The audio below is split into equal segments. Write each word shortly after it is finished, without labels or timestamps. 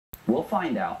We'll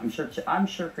find out. I'm sure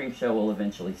Creepshow will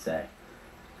eventually say.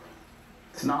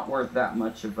 It's not worth that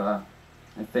much of a,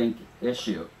 I think,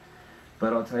 issue.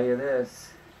 But I'll tell you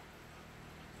this.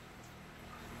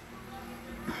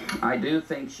 I do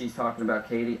think she's talking about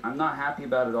Katie. I'm not happy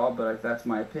about it all, but that's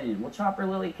my opinion. Well,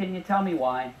 Chopperlily, can you tell me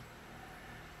why?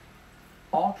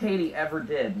 All Katie ever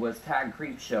did was tag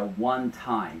Creepshow one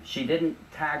time. She didn't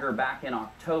tag her back in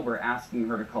October asking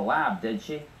her to collab, did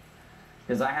she?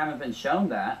 Because I haven't been shown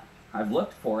that. I've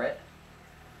looked for it.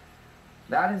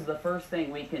 That is the first thing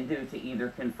we can do to either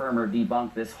confirm or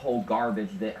debunk this whole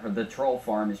garbage that the troll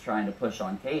farm is trying to push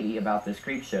on Katie about this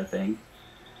Creepshow thing.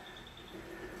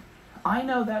 I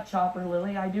know that,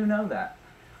 Chopperlily. I do know that.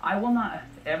 I will not...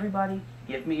 Everybody,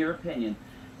 give me your opinion.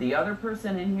 The other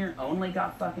person in here only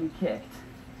got fucking kicked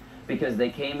because they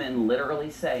came in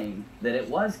literally saying that it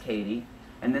was Katie,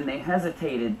 and then they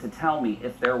hesitated to tell me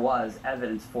if there was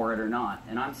evidence for it or not.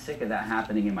 And I'm sick of that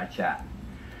happening in my chat.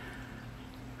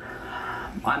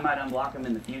 I might unblock them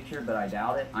in the future, but I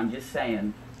doubt it. I'm just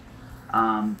saying.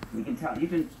 You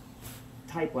can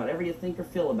type whatever you think or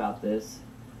feel about this.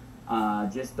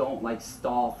 Just don't like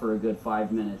stall for a good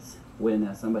 5 minutes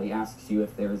when somebody asks you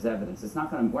if there is evidence.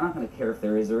 We're not gonna care if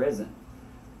there is or isn't.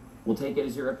 We'll take it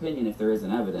as your opinion if there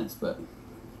isn't evidence, but